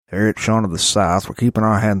Here at Shaun of the South, we're keeping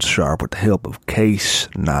our hands sharp with the help of Case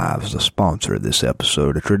Knives, the sponsor of this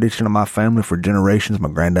episode. A tradition of my family for generations. My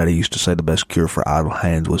granddaddy used to say the best cure for idle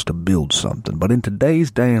hands was to build something. But in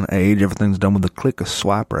today's day and age, everything's done with a click, a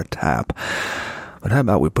swipe, or a tap. But how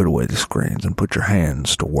about we put away the screens and put your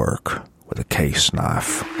hands to work with a Case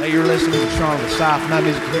Knife? Hey, you're listening to Shaun of the South. Now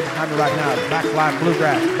music here behind me right now. Backline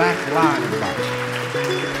Bluegrass. Backline, everybody.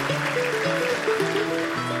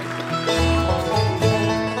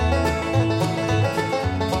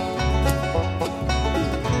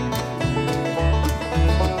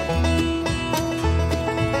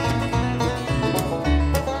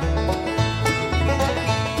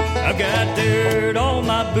 I've got dirt on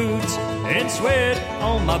my boots and sweat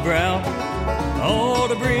on my brow, all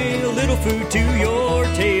to bring a little food to your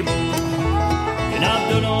table. And I've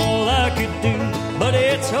done all I could do, but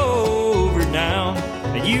it's over now.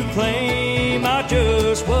 And you claim I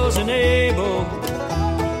just wasn't able,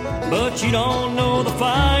 but you don't know the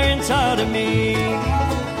fire inside of me.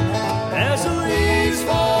 As the leaves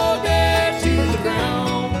fall dead to the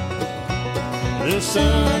ground, the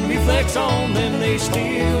sun reflects on them, they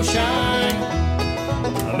still shine.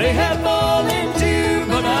 I may have fallen too,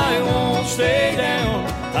 but I won't stay down.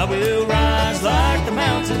 I will rise like the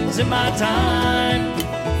mountains in my time.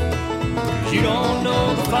 'Cause you don't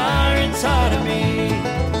know the fire inside of me.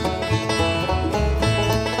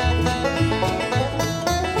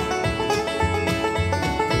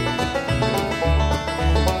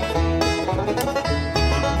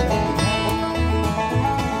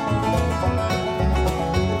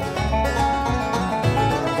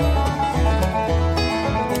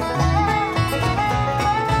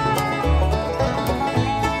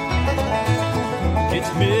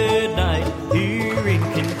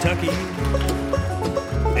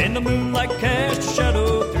 And the moonlight casts a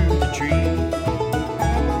shadow through the tree.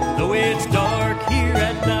 Though it's dark here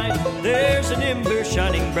at night, there's an ember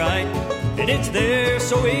shining bright, and it's there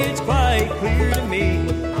so it's quite clear to me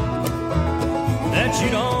that you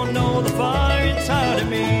don't know the fire inside of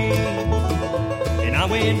me. And I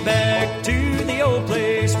went back to the old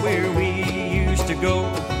place where we used to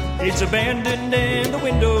go. It's abandoned and the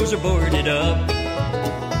windows are boarded up.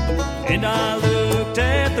 And I looked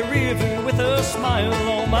at the river with a smile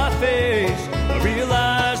on my face. I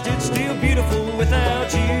realized it's still beautiful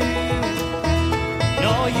without you.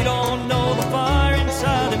 No, you don't know the fire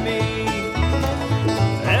inside of me.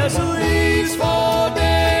 As the leaves fall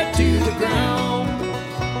dead to the ground,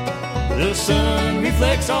 the sun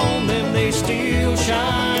reflects on them, they still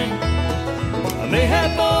shine. I may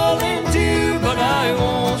have fallen too, but I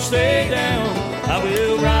won't stay down. I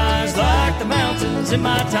will rise like the mountains in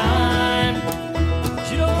my time.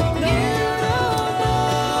 You don't know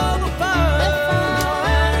the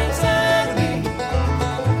fire inside of me.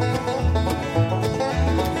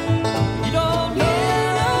 You don't know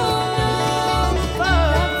the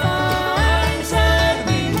fire inside of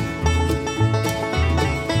me.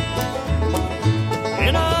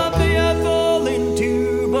 And I may have fallen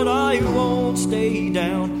too, but I won't stay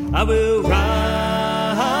down. I will rise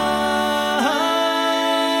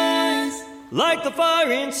like the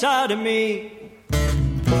fire inside of me.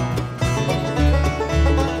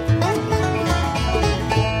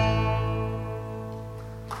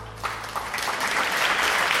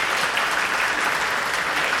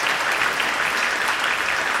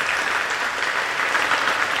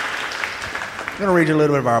 I'm going to read you a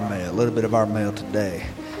little bit of our mail today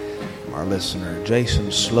from our listener,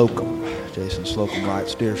 Jason Slocum. Jason Slocum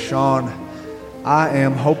writes, Dear Shaun, I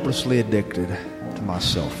am hopelessly addicted to my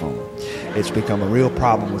cell phone. It's become a real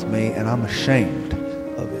problem with me, and I'm ashamed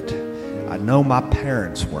of it. I know my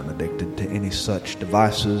parents weren't addicted to any such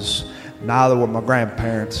devices. Neither were my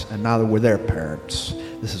grandparents, and neither were their parents.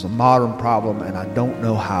 This is a modern problem, and I don't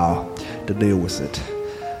know how to deal with it.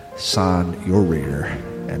 Signed, your reader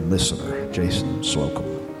and listener, Jason Slocum.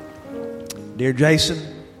 Dear Jason,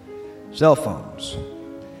 cell phones.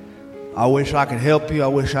 I wish I could help you. I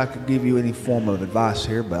wish I could give you any form of advice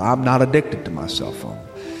here, but I'm not addicted to my cell phone.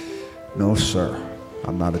 No, sir.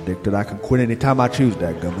 I'm not addicted. I can quit anytime I choose,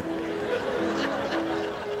 dadgummit.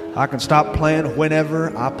 I can stop playing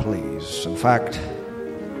whenever I please. In fact,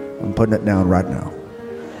 I'm putting it down right now.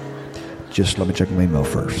 Just let me check my email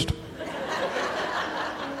first.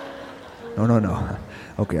 No.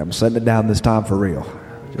 Okay, I'm setting it down this time for real.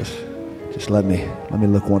 Just let me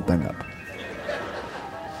look one thing up.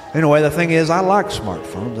 Anyway, the thing is, I like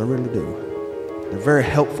smartphones. I really do. They're very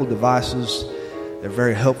helpful devices. They're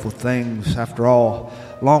very helpful things. After all,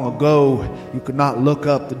 long ago, you could not look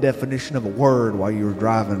up the definition of a word while you were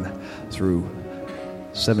driving through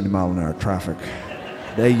 70-mile-an-hour traffic.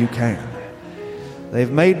 Today you can.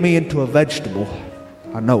 They've made me into a vegetable.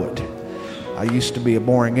 I know it. I used to be a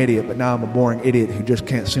boring idiot, but now I'm a boring idiot who just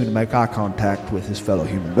can't seem to make eye contact with his fellow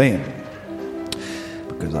human being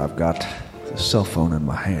because I've got the cell phone in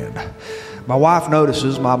my hand. My wife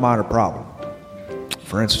notices my minor problem.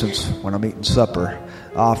 For instance, when I'm eating supper,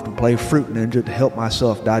 I often play Fruit Ninja to help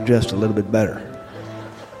myself digest a little bit better.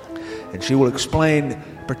 And she will explain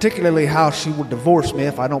particularly how she will divorce me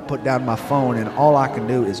if I don't put down my phone, and all I can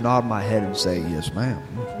do is nod my head and say, yes, ma'am.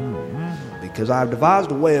 Because I've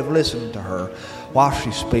devised a way of listening to her while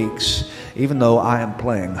she speaks, even though I am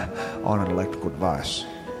playing on an electrical device.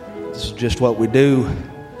 This is just what we do.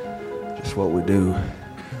 Just what we do.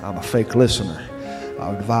 I'm a fake listener.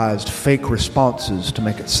 I've devised fake responses to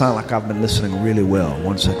make it sound like I've been listening really well.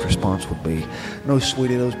 One such response would be, no,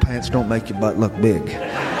 sweetie, those pants don't make your butt look big. Which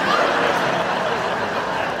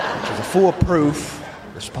is a foolproof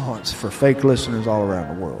response for fake listeners all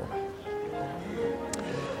around the world.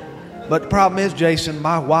 But the problem is, Jason,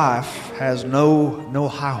 my wife has no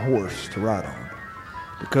high horse to ride on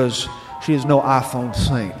because she is no iPhone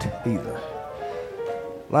saint either.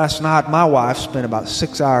 Last night, my wife spent about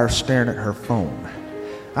 6 hours staring at her phone.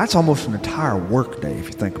 That's almost an entire workday, if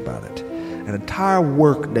you think about it. An entire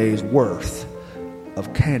workday's worth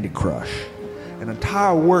of Candy Crush. An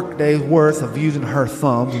entire workday's worth of using her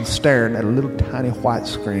thumbs and staring at a little tiny white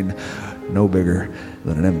screen no bigger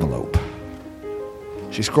than an envelope.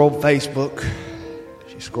 She scrolled Facebook.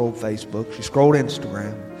 She scrolled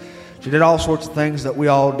Instagram. She did all sorts of things that we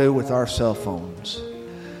all do with our cell phones.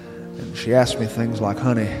 And she asked me things like,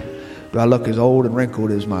 honey, do I look as old and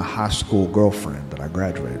wrinkled as my high school girlfriend that I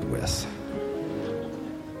graduated with?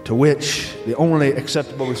 To which the only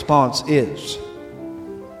acceptable response is,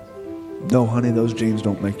 no, honey, those jeans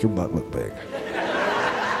don't make your butt look big.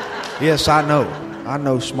 Yes, I know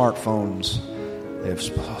smartphones, they have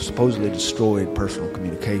supposedly destroyed personal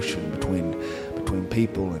communication between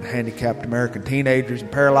people and handicapped American teenagers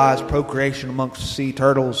and paralyzed procreation amongst sea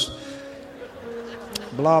turtles.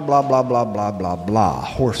 Blah, blah, blah, blah, blah, blah, blah.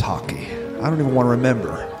 Horse hockey. I don't even want to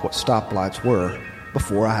remember what stoplights were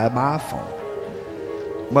before I had my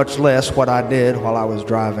iPhone. Much less what I did while I was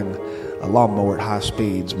driving a lawnmower at high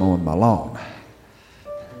speeds mowing my lawn.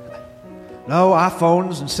 No,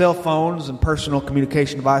 iPhones and cell phones and personal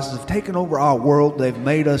communication devices have taken over our world. They've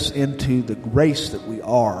made us into the race that we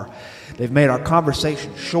are. They've made our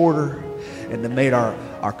conversation shorter, and they've made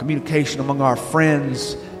our communication among our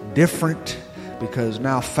friends different, because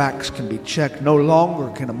now facts can be checked. No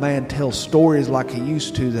longer can a man tell stories like he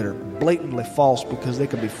used to that are blatantly false because they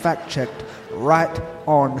can be fact-checked right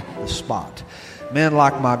on the spot. Men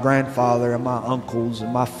like my grandfather and my uncles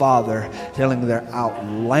and my father telling their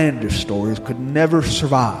outlandish stories could never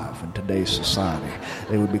survive in today's society.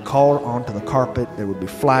 They would be called onto the carpet. There would be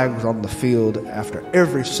flags on the field after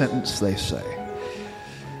every sentence they say.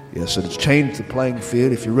 Yes, it has changed the playing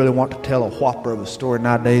field. If you really want to tell a whopper of a story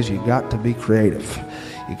nowadays, you got to be creative.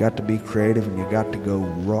 You got to be creative, and you got to go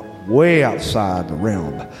way outside the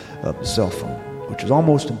realm of the cell phone, which is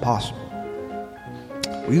almost impossible.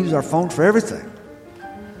 We use our phones for everything.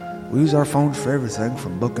 We use our phones for everything,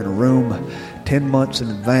 from booking a room 10 months in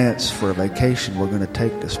advance for a vacation we're going to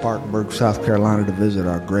take to Spartanburg, South Carolina to visit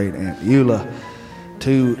our great Aunt Eula,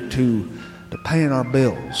 to paying our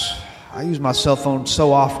bills. I use my cell phone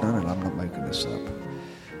so often, and I'm not making this up,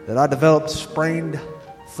 that I developed sprained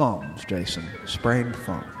thumbs, Jason, sprained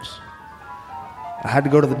thumbs. I had to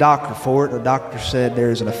go to the doctor for it. The doctor said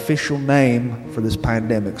there is an official name for this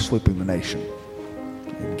pandemic sweeping the nation.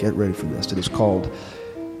 And get ready for this. It is called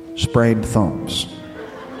sprained thumbs.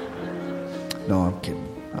 No, I'm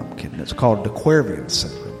kidding. It's called de Quervain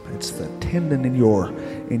syndrome. It's the tendon in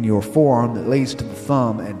your forearm that leads to the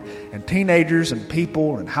thumb. And teenagers and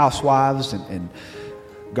people and housewives and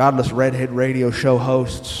godless redhead radio show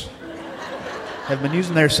hosts have been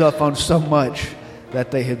using their cell phones so much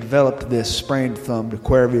that they have developed this sprained thumb, de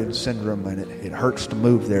Quervain syndrome, and it hurts to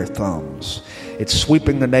move their thumbs. It's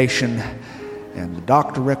sweeping the nation, and the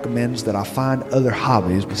doctor recommends that I find other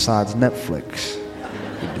hobbies besides Netflix.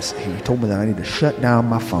 He told me that I need to shut down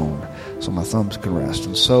my phone so my thumbs can rest.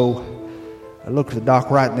 And so I looked the doc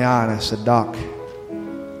right in the eye and I said, Doc,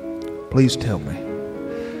 please tell me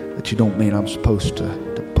that you don't mean I'm supposed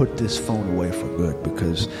to put this phone away for good,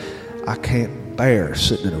 because I can't bear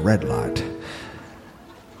sitting at a red light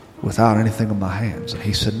without anything in my hands. And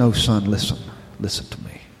he said, no, son, listen to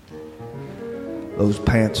me. Those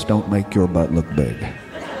pants don't make your butt look big.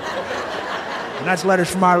 And that's letters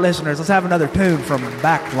from our listeners. Let's have another tune from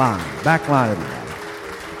Backline. Backline, everybody.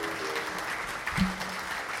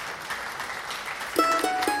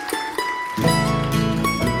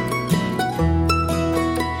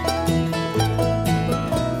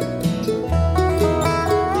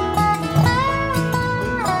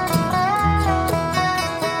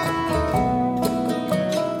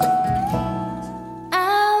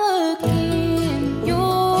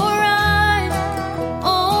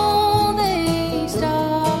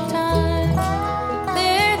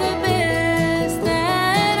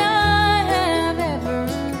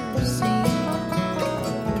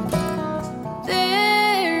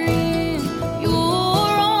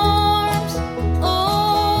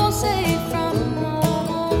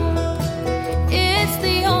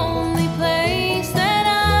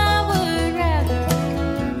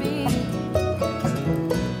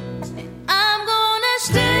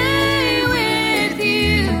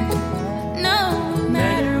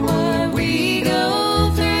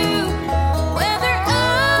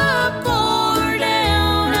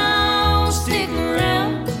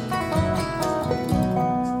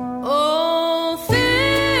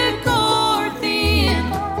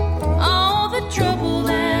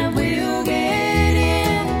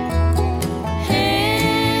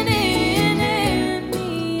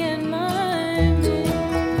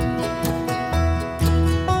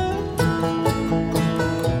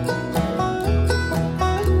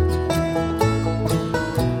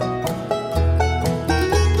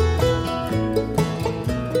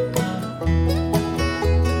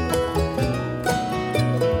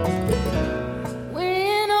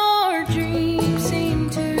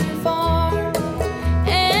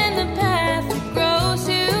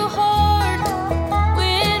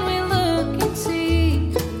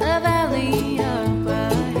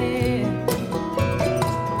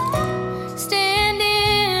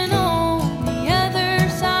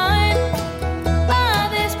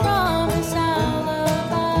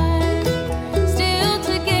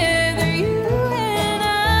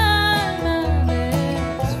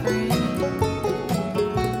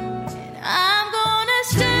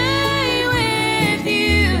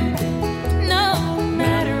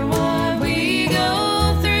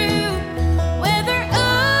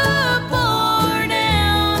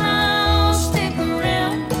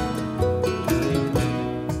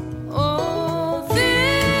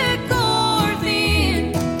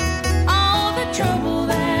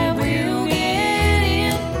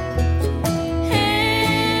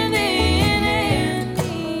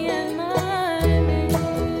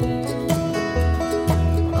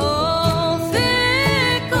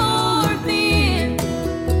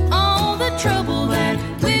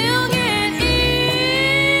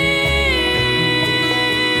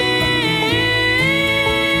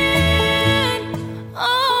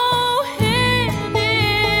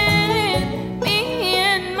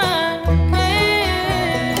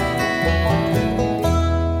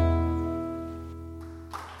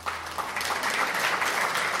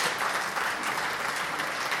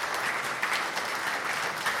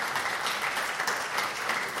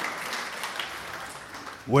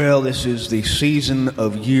 Well, this is the season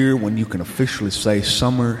of year when you can officially say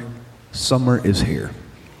summer is here.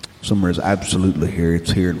 Summer is absolutely here.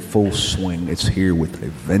 It's here in full swing. It's here with a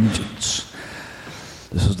vengeance.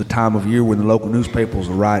 This is the time of year when the local newspapers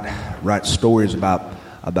will write stories about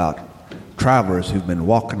travelers who've been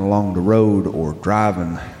walking along the road or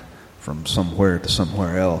driving from somewhere to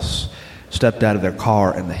somewhere else, stepped out of their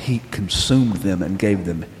car and the heat consumed them and gave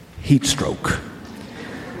them heat stroke.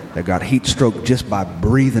 They got heat stroke just by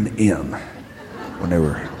breathing in when they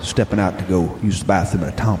were stepping out to go use the bathroom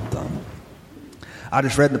at a Tom Thumb. I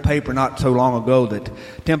just read in the paper not so long ago that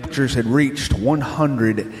temperatures had reached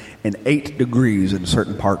 108 degrees in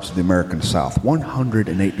certain parts of the American South.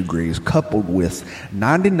 108 degrees, coupled with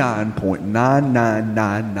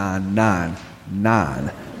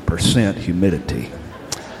 99.99999% humidity.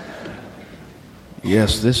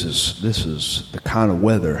 Yes, this is the kind of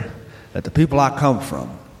weather that the people I come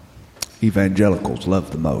from, evangelicals,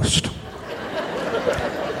 love the most.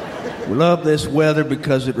 We love this weather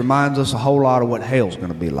because it reminds us a whole lot of what hell's going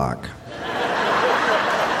to be like.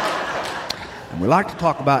 And we like to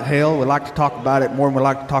talk about hell. We like to talk about it more than we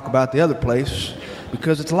like to talk about the other place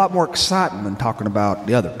because it's a lot more exciting than talking about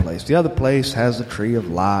the other place. The other place has a tree of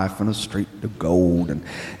life and a street of gold and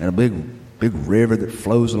a big river that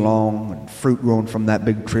flows along and fruit growing from that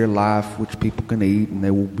big tree of life which people can eat and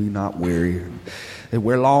they will be not weary. They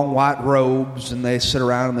wear long white robes and they sit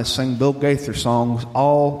around and they sing Bill Gaither songs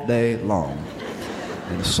all day long.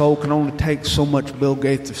 And the soul can only take so much Bill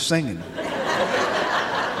Gaither singing.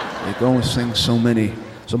 They can only sing so many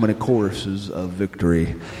choruses of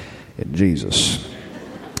victory in Jesus.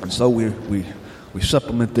 And so we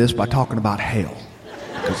supplement this by talking about hell.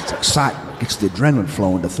 Because it's exciting. It gets the adrenaline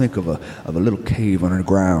flowing to think of a little cave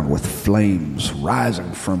underground with flames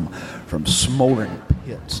rising from smoldering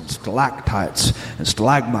pits and stalactites and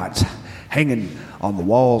stalagmites hanging on the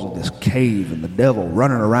walls of this cave, and the devil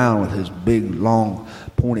running around with his big, long,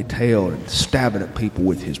 pointy tail and stabbing at people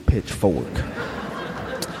with his pitchfork.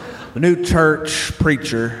 The new church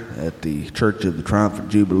preacher at the Church of the Triumphant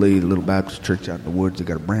Jubilee, the little Baptist church out in the woods, they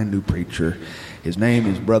got a brand new preacher. His name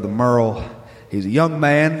is Brother Merle. He's a young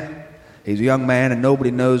man, and nobody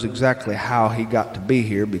knows exactly how he got to be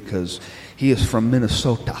here because he is from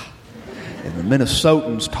Minnesota. And the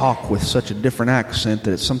Minnesotans talk with such a different accent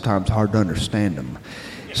that it's sometimes hard to understand them.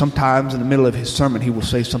 Sometimes in the middle of his sermon, he will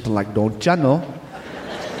say something like, "Don't ya know?"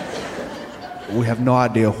 We have no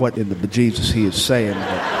idea what in the bejesus he is saying,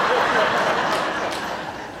 but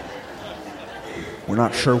we're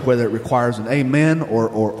not sure whether it requires an amen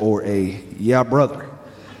or a yeah, brother.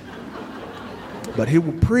 But he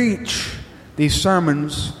will preach these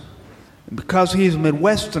sermons, and because he's a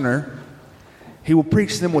Midwesterner, he will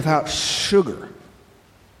preach them without sugar.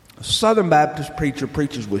 A Southern Baptist preacher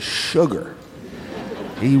preaches with sugar.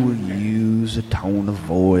 He will use a tone of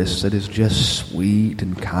voice that is just sweet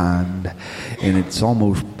and kind, and it's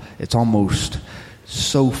almost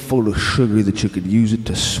so full of sugar that you could use it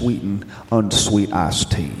to sweeten unsweet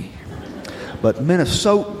iced tea. But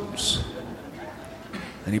Minnesotans,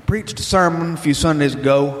 and he preached a sermon a few Sundays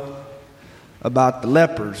ago about the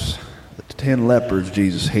lepers, the 10 lepers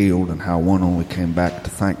Jesus healed, and how one only came back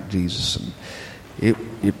to thank Jesus. And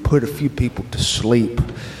it put a few people to sleep.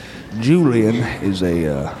 Julian is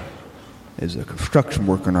a construction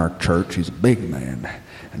worker in our church. He's a big man,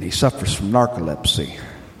 and he suffers from narcolepsy.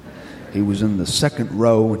 He was in the second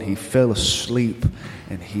row, and he fell asleep,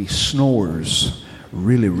 and he snores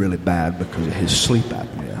really, really bad because of his sleep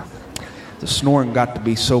apnea. The snoring got to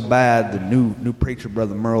be so bad, the new preacher,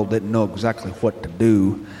 Brother Merle, didn't know exactly what to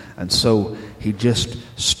do, and so he just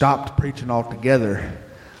stopped preaching altogether.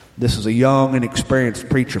 This is a young and experienced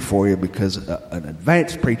preacher for you, because an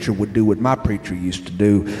advanced preacher would do what my preacher used to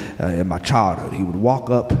do in my childhood. He would walk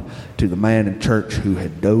up to the man in church who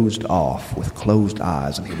had dozed off with closed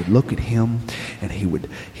eyes, and he would look at him, and he would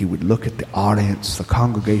look at the audience, the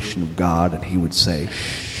congregation of God, and he would say,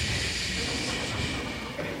 "Shh."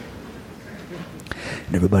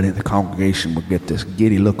 And everybody in the congregation would get this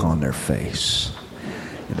giddy look on their face.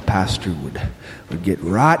 And the pastor would get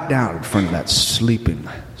right down in front of that sleeping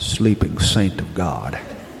saint of God.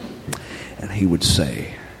 And he would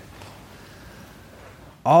say,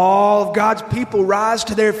 "All of God's people rise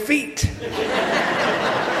to their feet."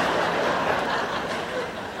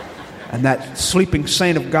 And that sleeping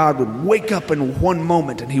saint of God would wake up in one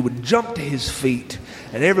moment, and he would jump to his feet,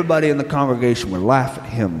 and everybody in the congregation would laugh at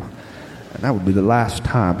him. And that would be the last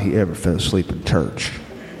time he ever fell asleep in church.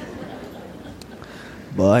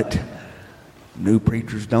 But new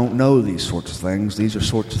preachers don't know these sorts of things. These are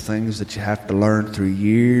sorts of things that you have to learn through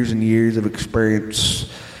years and years of experience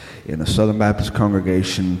in a Southern Baptist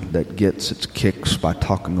congregation that gets its kicks by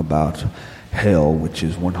talking about hell, which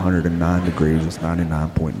is 109 degrees with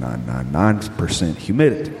 99.999%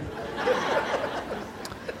 humidity.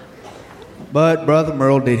 But Brother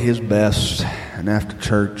Merle did his best, and after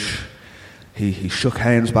church, he shook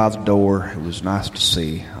hands by the door. It was nice to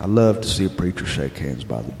see. I love to see a preacher shake hands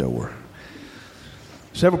by the door.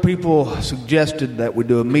 Several people suggested that we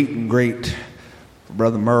do a meet and greet for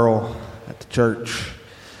Brother Merle at the church.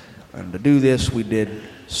 And to do this, we did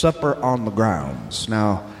supper on the grounds.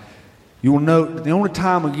 Now, you will note that the only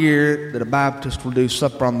time of year that a Baptist will do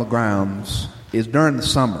supper on the grounds is during the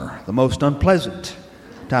summer, the most unpleasant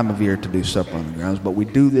time of year to do supper on the grounds. But we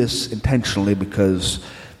do this intentionally because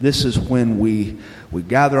this is when we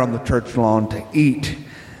gather on the church lawn to eat,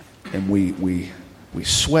 and we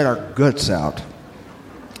sweat our guts out.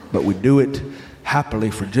 But we do it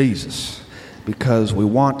happily for Jesus, because we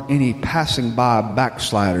want any passing by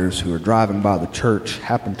backsliders who are driving by the church,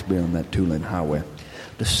 happen to be on that 2-lane highway,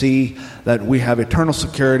 to see that we have eternal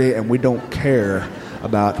security and we don't care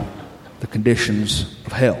about the conditions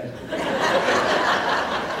of hell.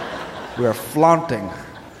 We are flaunting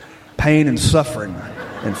pain and suffering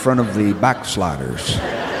in front of the backsliders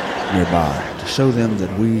nearby to show them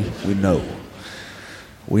that we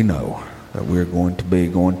know that we're going to be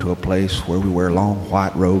going to a place where we wear long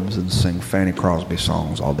white robes and sing Fanny Crosby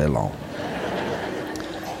songs all day long.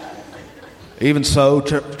 Even so,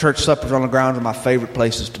 church suppers on the grounds are my favorite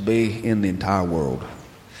places to be in the entire world,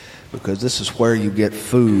 because this is where you get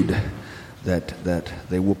food that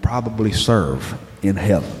they will probably serve in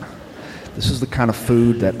heaven. This is the kind of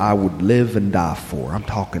food that I would live and die for. I'm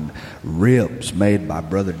talking ribs made by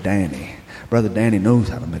Brother Danny. Brother Danny knows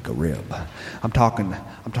how to make a rib. I'm talking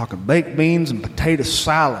baked beans and potato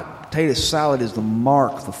salad. Potato salad is the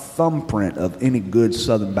mark, the thumbprint of any good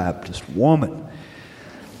Southern Baptist woman.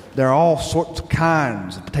 There are all sorts of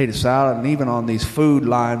kinds of potato salad, and even on these food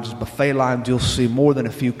lines, buffet lines, you'll see more than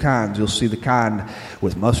a few kinds. You'll see the kind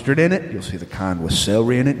with mustard in it, you'll see the kind with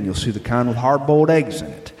celery in it, and you'll see the kind with hard-boiled eggs in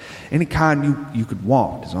it. Any kind you could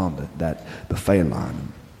want is on that buffet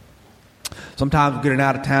line. Sometimes we get an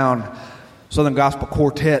out-of-town Southern Gospel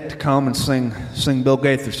Quartet to come and sing Bill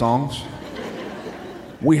Gaither songs.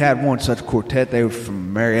 We had one such quartet. They were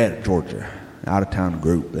from Marietta, Georgia, out-of-town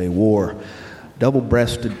group. They wore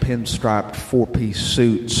double-breasted, pinstriped, four-piece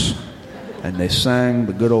suits, and they sang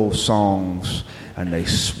the good old songs, and they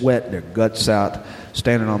sweat their guts out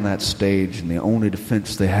standing on that stage, and the only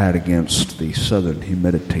defense they had against the southern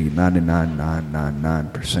humidity,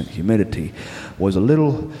 99.999% humidity, was a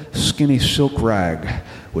little skinny silk rag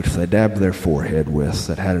which they dabbed their forehead with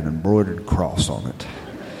that had an embroidered cross on it.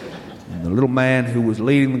 And the little man who was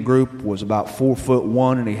leading the group was about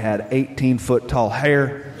 4'1", and he had 18-foot tall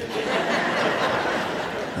hair.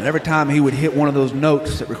 And every time he would hit one of those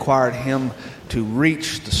notes that required him to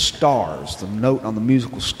reach the stars, the note on the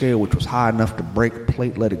musical scale which was high enough to break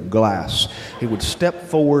plate-leaded glass, he would step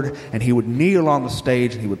forward and he would kneel on the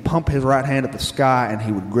stage and he would pump his right hand at the sky and he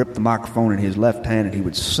would grip the microphone in his left hand and he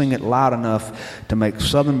would sing it loud enough to make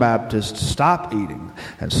Southern Baptists stop eating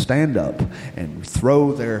and stand up and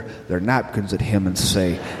throw their napkins at him and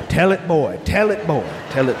say, "Tell it, boy, tell it, boy,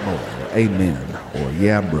 tell it, boy," or "Amen," or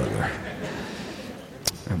 "Yeah, brother."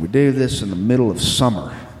 And we do this in the middle of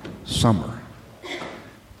summer.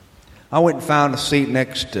 I went and found a seat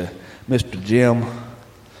next to Mr. Jim.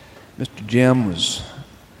 Mr. Jim was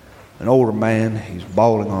an older man. He's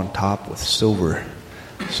balding on top with silver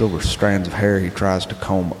strands of hair. He tries to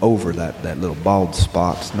comb over that little bald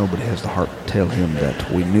spot. Nobody has the heart to tell him that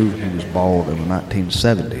we knew he was bald in the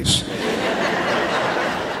 1970s.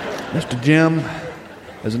 Mr. Jim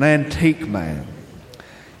is an antique man.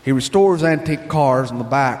 He restores antique cars in the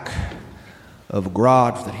back of a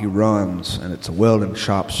garage that he runs, and it's a welding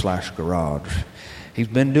shop / garage. He's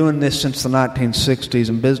been doing this since the 1960s,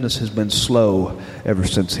 and business has been slow ever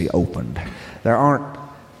since he opened. There aren't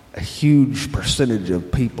a huge percentage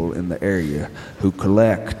of people in the area who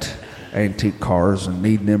collect antique cars and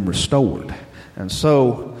need them restored. And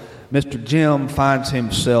so Mr. Jim finds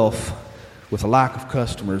himself with a lack of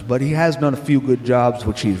customers, but he has done a few good jobs,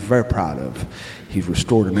 which he's very proud of. He's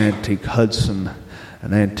restored an antique Hudson,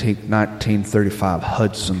 an antique 1935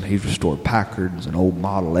 Hudson. He's restored Packards and old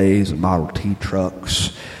Model A's and Model T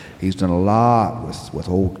trucks. He's done a lot with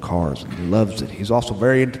old cars, and he loves it. He's also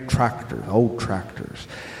very into tractors, old tractors.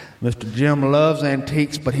 Mr. Jim loves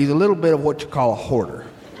antiques, but he's a little bit of what you call a hoarder.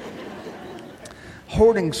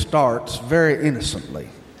 Hoarding starts very innocently.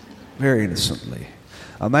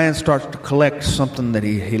 A man starts to collect something that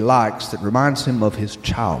he likes that reminds him of his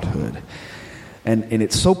childhood. And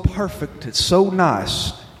it's so perfect, it's so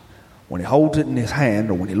nice when he holds it in his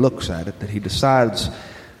hand or when he looks at it, that he decides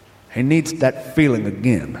he needs that feeling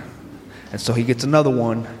again. And so he gets another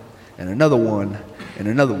one and another one and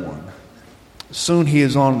another one. Soon he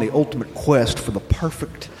is on the ultimate quest for the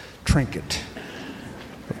perfect trinket.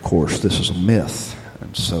 Of course, this is a myth.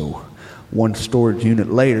 And so one storage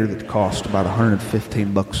unit later that cost about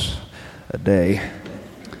 $115 a day,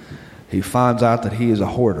 he finds out that he is a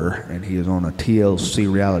hoarder and he is on a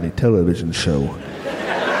TLC reality television show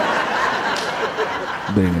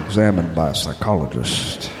being examined by a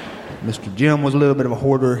psychologist. Mr. Jim was a little bit of a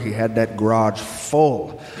hoarder. He had that garage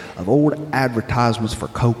full of old advertisements for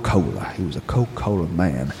Coca-Cola. He was a Coca-Cola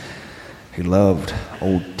man. He loved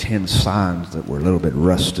old tin signs that were a little bit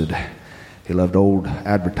rusted. He loved old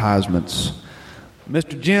advertisements.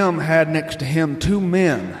 Mr. Jim had next to him two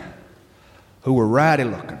men who were ratty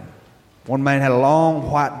looking. One man had a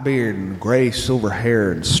long white beard and gray silver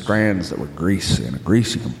hair and strands that were greasy and a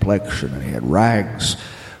greasy complexion, and he had rags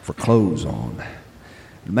for clothes on.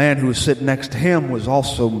 The man who was sitting next to him was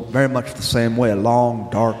also very much the same way, a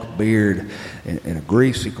long, dark beard and a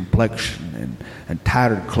greasy complexion and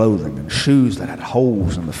tattered clothing and shoes that had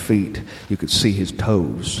holes in the feet. You could see his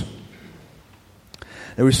toes.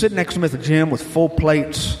 They were sitting next to Mr. Jim with full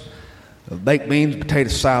plates of baked beans,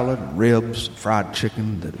 potato salad, and ribs, and fried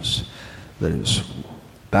chicken that is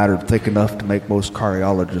battered thick enough to make most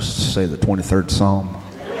cardiologists say the 23rd Psalm.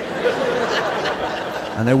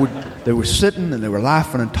 And they were sitting and they were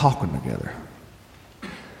laughing and talking together.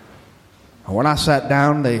 And when I sat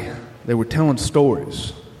down, they were telling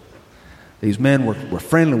stories. These men were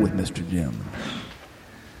friendly with Mr. Jim.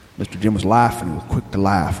 Mr. Jim was laughing. He was quick to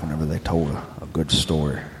laugh whenever they told a good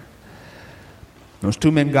story. Those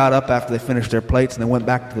two men got up after they finished their plates and they went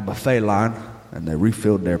back to the buffet line and they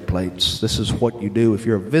refilled their plates. This is what you do. If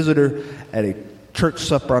you're a visitor at a church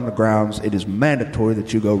supper on the grounds, it is mandatory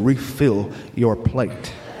that you go refill your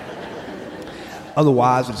plate.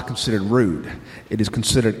 Otherwise, it's considered rude. It is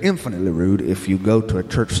considered infinitely rude if you go to a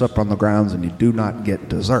church supper on the grounds and you do not get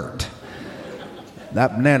dessert.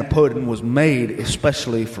 That banana pudding was made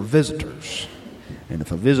especially for visitors. And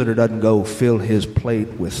if a visitor doesn't go fill his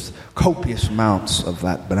plate with copious amounts of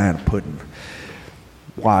that banana pudding,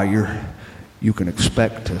 why, you can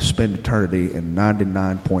expect to spend eternity in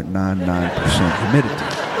 99.99% humidity.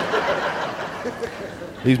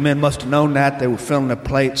 These men must have known that. They were filling their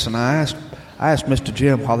plates, and I asked Mr.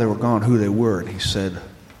 Jim while they were gone who they were, and he said,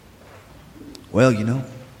 well,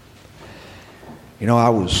 I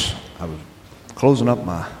was closing up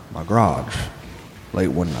my garage late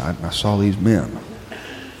one night, and I saw these men.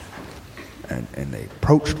 And they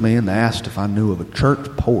approached me, and they asked if I knew of a church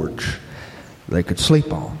porch they could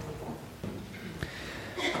sleep on.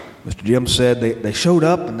 Mr. Jim said they showed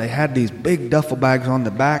up, and they had these big duffel bags on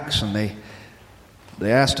their backs, and they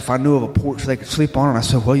asked if I knew of a porch they could sleep on, and I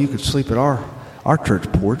said, well, you could sleep at our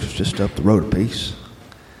church porch. It's just up the road a piece.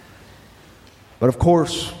 But of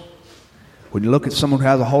course, when you look at someone who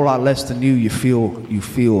has a whole lot less than you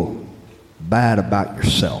feel bad about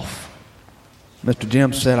yourself. Mr.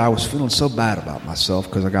 Jim said, I was feeling so bad about myself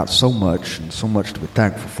because I got so much and so much to be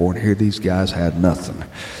thankful for, and here these guys had nothing.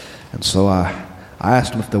 And so I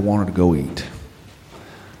asked them if they wanted to go eat.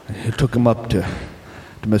 And he took them up to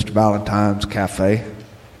Mr. Valentine's cafe.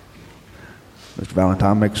 Mr.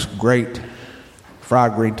 Valentine makes great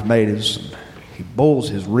fried green tomatoes. And he boils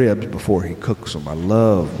his ribs before he cooks them. I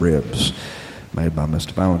love ribs made by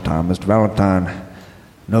Mr. Valentine. Mr. Valentine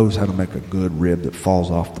knows how to make a good rib that falls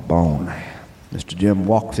off the bone. Mr. Jim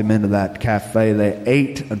walked them into that cafe. They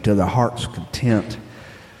ate until their heart's content.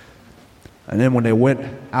 And then when they went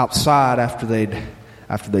outside after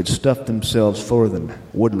they'd stuffed themselves fuller than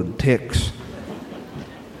woodland ticks,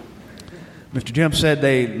 Mr. Jim said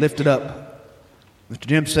they lifted up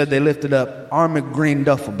army green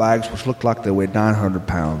duffel bags which looked like they weighed 900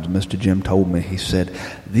 pounds. Mr. Jim told me, he said,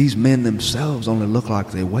 these men themselves only look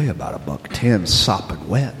like they weigh about $110 sopping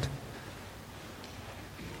wet.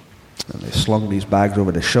 And they slung these bags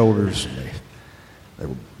over their shoulders. And they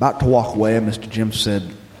were about to walk away, and Mr. Jim said,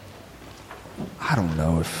 I don't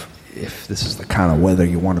know if this is the kind of weather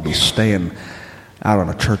you want to be staying out on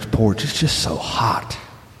a church porch. It's just so hot.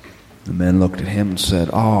 The men looked at him and said,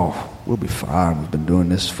 oh, we'll be fine. We've been doing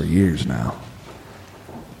this for years now.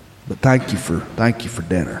 But thank you for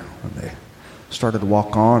dinner. And they started to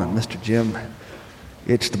walk on, and Mr. Jim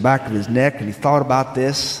itched the back of his neck, and he thought about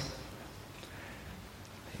this.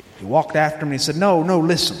 He walked after him and he said, no,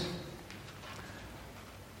 listen.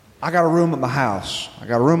 I got a room at my house.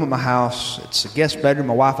 It's a guest bedroom.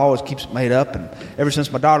 My wife always keeps it made up. And ever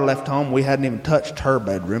since my daughter left home, we hadn't even touched her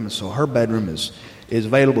bedroom. And so her bedroom is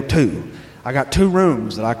available too. I got 2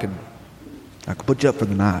 rooms that I could I could put you up for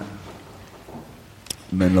the night.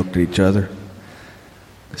 The men looked at each other.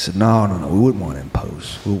 They said, no, we wouldn't want to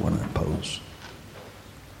impose. We wouldn't want to impose.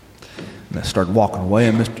 And they started walking away,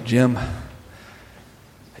 and Mr. Jim,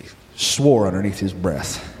 he swore underneath his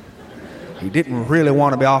breath. He didn't really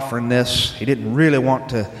want to be offering this. He didn't really want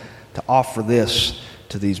to offer this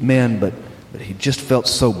to these men, but he just felt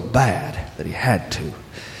so bad that he had to.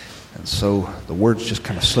 And so the words just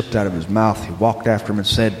kind of slipped out of his mouth. He walked after him and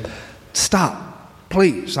said, stop,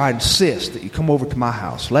 please, I insist that you come over to my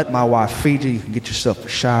house. Let my wife feed you. You can get yourself a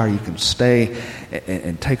shower. You can stay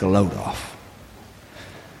and take a load off.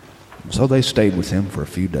 And so they stayed with him for a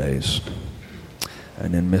few days.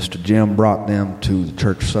 And then Mr. Jim brought them to the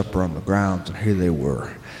church supper on the grounds, and here they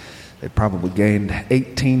were. They probably gained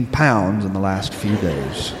 18 pounds in the last few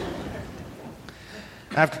days.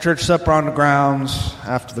 After church supper on the grounds,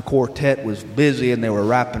 after the quartet was busy and they were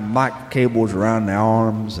wrapping mic cables around their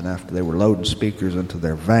arms, and after they were loading speakers into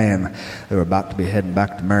their van, they were about to be heading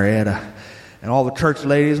back to Marietta. And all the church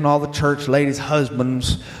ladies and all the church ladies'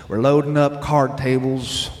 husbands were loading up card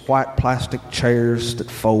tables, white plastic chairs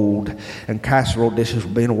that fold, and casserole dishes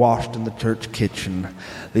were being washed in the church kitchen.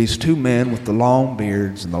 These two men with the long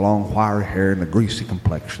beards and the long wiry hair and the greasy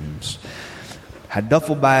complexions had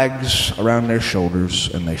duffel bags around their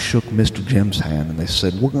shoulders, and they shook Mr. Jim's hand and they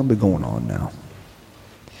said, we're going to be going on now.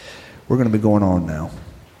 We're going to be going on now.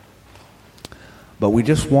 But we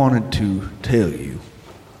just wanted to tell you,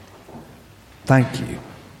 thank you.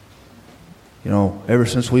 You know, ever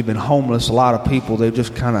since we've been homeless, a lot of people, they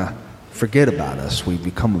just kind of forget about us. We've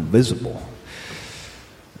become invisible.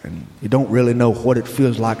 And you don't really know what it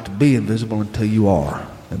feels like to be invisible until you are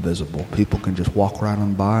invisible. People can just walk right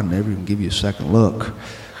on by and never even give you a second look.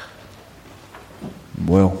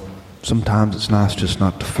 Well, sometimes it's nice just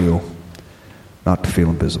not to feel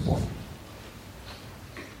invisible.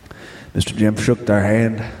 Mr. Jim shook their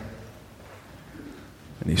hand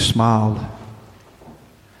and he smiled.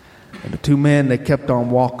 And the two men, they kept on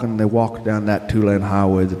walking. They walked down that 2-lane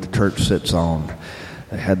highway that the church sits on.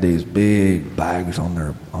 They had these big bags on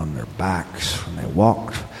their backs, and they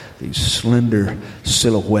walked these slender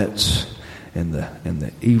silhouettes in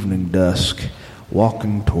the evening dusk,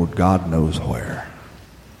 walking toward God knows where.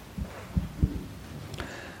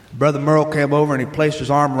 Brother Merle came over and he placed his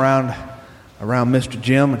arm around Mr.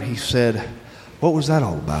 Jim, and he said, "What was that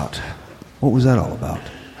all about? What was that all about?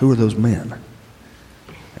 Who were those men?"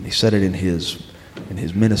 And he said it in his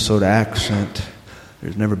Minnesota accent.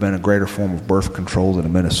 There's never been a greater form of birth control than a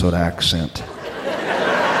Minnesota accent.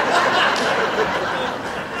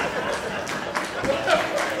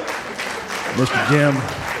 Mr. Jim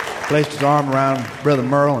placed his arm around Brother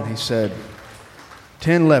Merle and he said,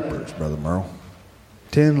 10 lepers, Brother Merle.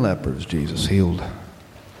 10 lepers Jesus healed.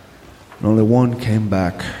 And only one came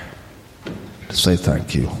back to say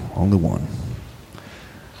thank you. Only one.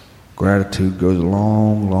 Gratitude goes a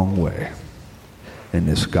long, long way in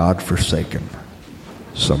this God-forsaken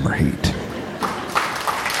summer heat.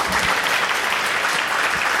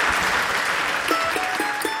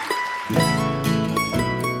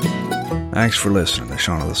 Thanks for listening to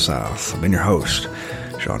Sean of the South. I've been your host,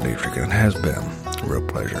 Sean Dietrich, and it has been a real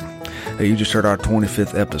pleasure. Hey, you just heard our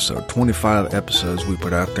 25th episode. 25 episodes we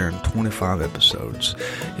put out there, and 25 episodes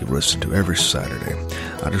you've listened to every Saturday.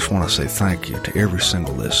 I just want to say thank you to every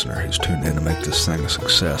single listener who's tuned in to make this thing a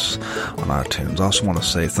success on iTunes. I also want to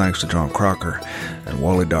say thanks to John Crocker and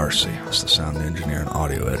Wally Darcy. That's the sound engineer and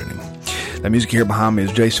audio editing. That music here behind me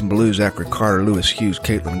is Jason Blues, Zachary Carter, Lewis Hughes,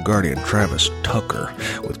 Caitlin Gardy, and Travis Tucker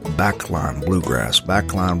with Backline Bluegrass.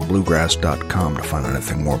 BacklineBluegrass.com to find out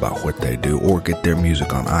anything more about what they do or get their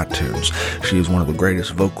music on iTunes. She is one of the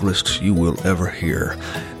greatest vocalists you will ever hear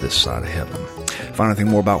this side of heaven. To find anything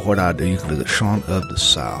more about what I do, you can visit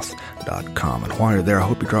SeanoftheSouth.com. And while you're there, I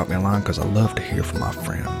hope you drop me a line because I love to hear from my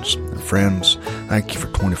friends. And friends, thank you for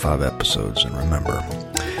 25 episodes. And remember,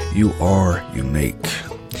 you are unique,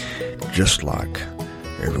 just like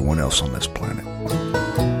everyone else on this planet.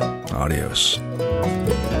 Adios.